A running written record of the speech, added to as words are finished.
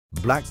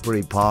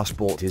Blackberry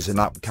Passport is an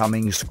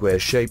upcoming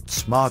square-shaped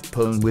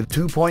smartphone with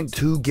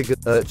 2.2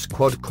 GHz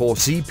quad-core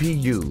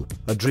CPU,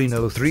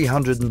 Adreno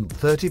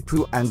 330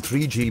 Pro and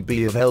 3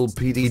 GB of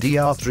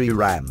LPDDR3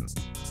 RAM.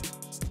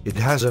 It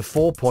has a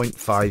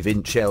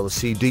 4.5-inch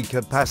LCD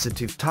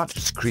capacitive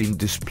touchscreen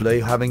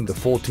display having the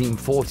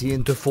 1440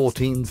 x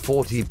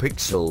 1440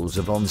 pixels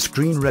of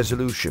on-screen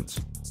resolutions.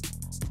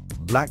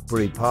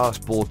 Blackberry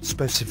Passport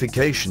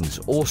specifications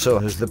also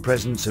has the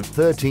presence of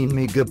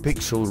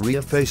 13-megapixel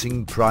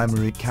rear-facing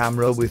primary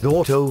camera with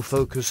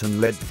autofocus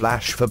and LED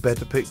flash for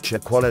better picture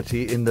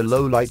quality in the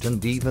low light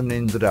and even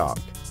in the dark.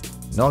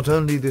 Not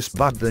only this,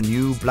 but the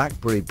new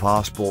Blackberry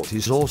Passport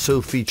is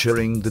also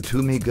featuring the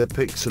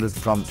 2-megapixel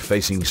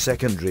front-facing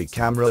secondary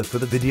camera for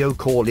the video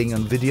calling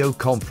and video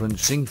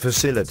conferencing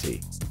facility.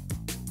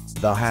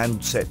 The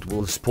handset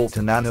will sport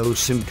a nano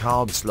SIM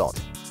card slot.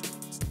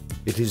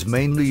 It is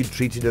mainly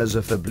treated as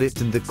a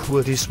phablet in the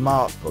QWERTY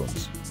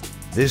smartphones.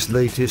 This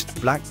latest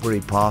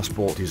Blackberry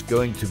Passport is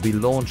going to be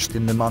launched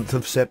in the month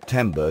of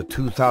September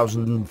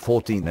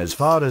 2014 as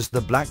far as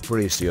the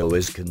Blackberry CO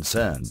is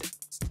concerned.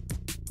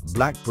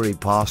 Blackberry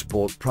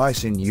Passport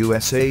price in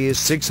USA is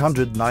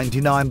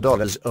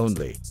 $699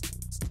 only.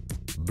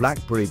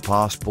 Blackberry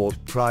Passport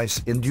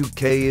price in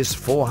UK is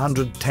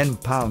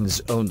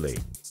 £410 only.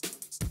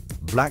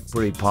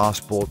 Blackberry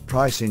Passport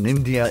price in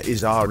India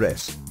is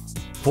Rs.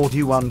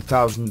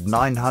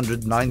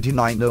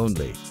 41,999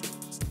 only.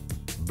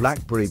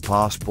 Blackberry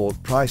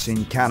Passport price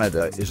in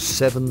Canada is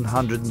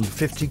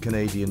 $750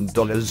 Canadian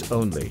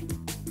only.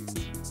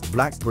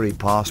 Blackberry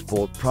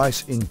Passport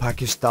price in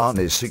Pakistan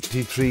is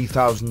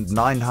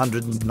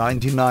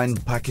 63,999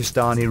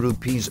 Pakistani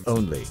rupees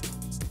only.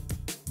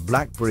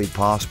 Blackberry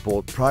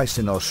Passport price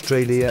in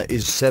Australia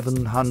is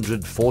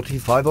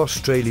 745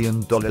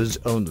 Australian dollars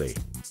only.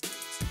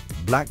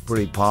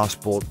 Blackberry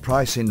Passport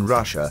price in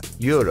Russia,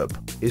 Europe,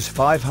 is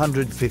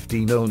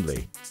 515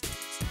 only.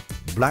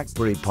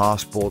 Blackberry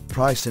Passport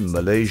price in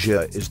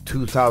Malaysia is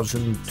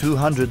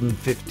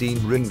 2,215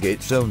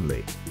 ringgits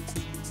only.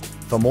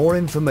 For more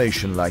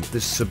information like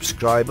this,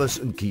 subscribe us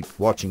and keep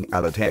watching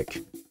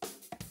Alatech.